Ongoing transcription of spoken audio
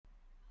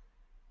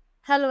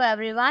Hello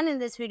everyone, in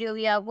this video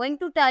we are going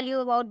to tell you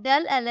about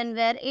Dell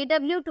Alienware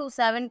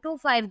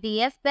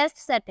AW2725DF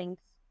best settings.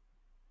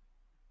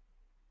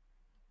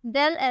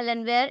 Dell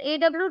Alienware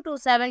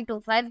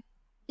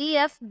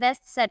AW2725DF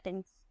best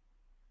settings.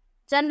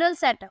 General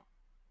setup.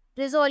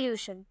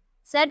 Resolution.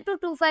 Set to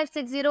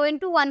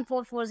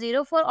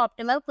 2560x1440 for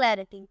optimal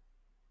clarity.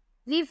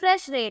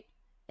 Refresh rate.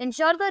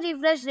 Ensure the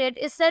refresh rate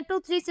is set to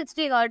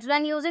 360 Hz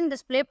when using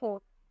DisplayPort.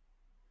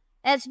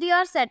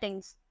 HDR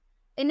settings.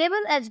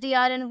 Enable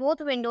HDR in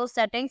both Windows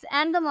settings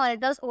and the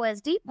monitor's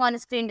OSD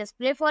on-screen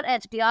display for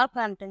HDR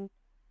content.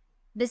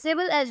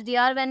 Disable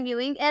HDR when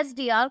viewing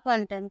HDR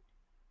content.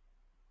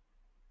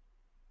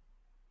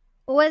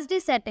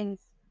 OSD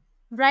settings.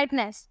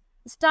 Brightness.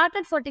 Start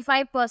at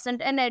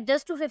 45% and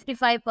adjust to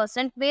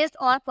 55% based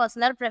on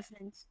personal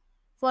preference.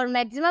 For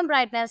maximum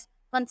brightness,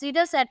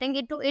 consider setting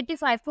it to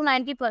 85 to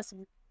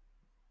 90%.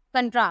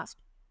 Contrast.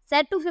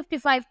 Set to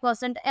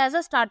 55% as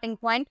a starting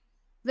point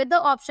with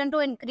the option to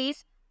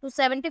increase to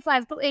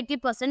 75 to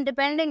 80%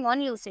 depending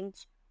on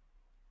usage.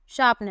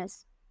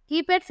 Sharpness.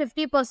 Keep at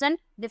 50%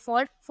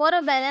 default for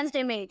a balanced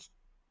image.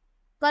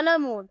 Color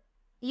mode.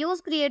 Use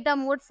creator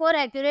mode for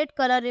accurate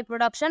color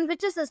reproduction,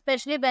 which is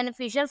especially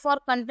beneficial for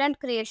content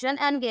creation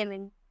and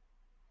gaming.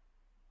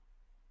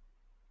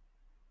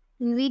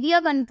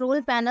 NVIDIA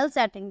control panel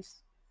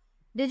settings.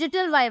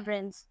 Digital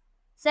vibrance.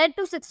 Set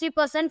to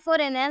 60% for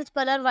enhanced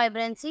color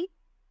vibrancy,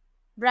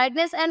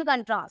 brightness and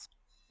contrast.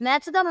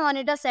 Match the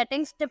monitor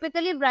settings.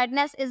 Typically,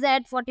 brightness is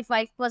at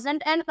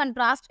 45% and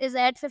contrast is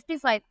at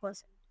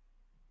 55%.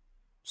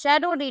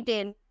 Shadow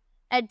detail.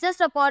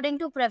 Adjust according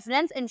to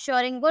preference,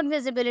 ensuring good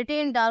visibility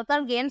in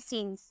darker game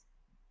scenes.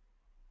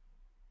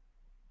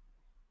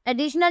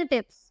 Additional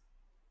tips.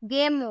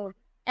 Game mode.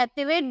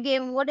 Activate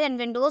game mode in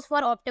Windows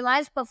for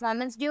optimized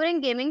performance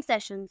during gaming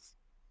sessions.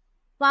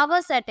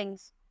 Power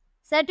settings.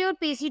 Set your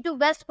PC to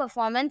best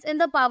performance in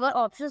the power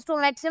options to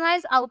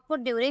maximize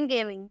output during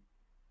gaming.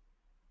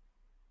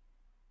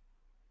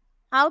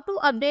 How to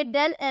update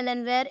Dell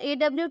Alienware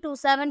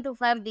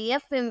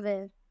AW2725DF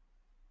firmware.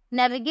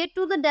 Navigate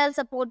to the Dell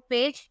support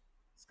page,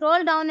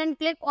 scroll down and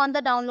click on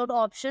the download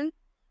option.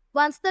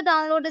 Once the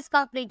download is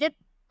completed,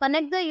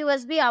 connect the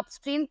USB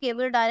upstream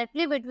cable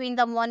directly between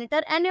the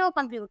monitor and your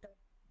computer.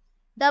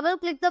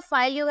 Double-click the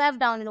file you have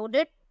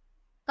downloaded.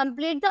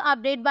 Complete the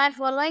update by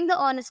following the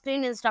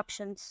on-screen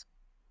instructions.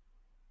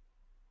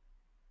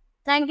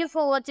 Thank you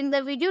for watching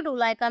the video. Do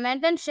like,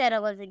 comment and share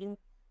our video.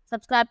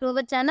 Subscribe to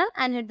our channel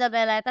and hit the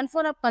bell icon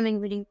for upcoming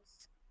videos.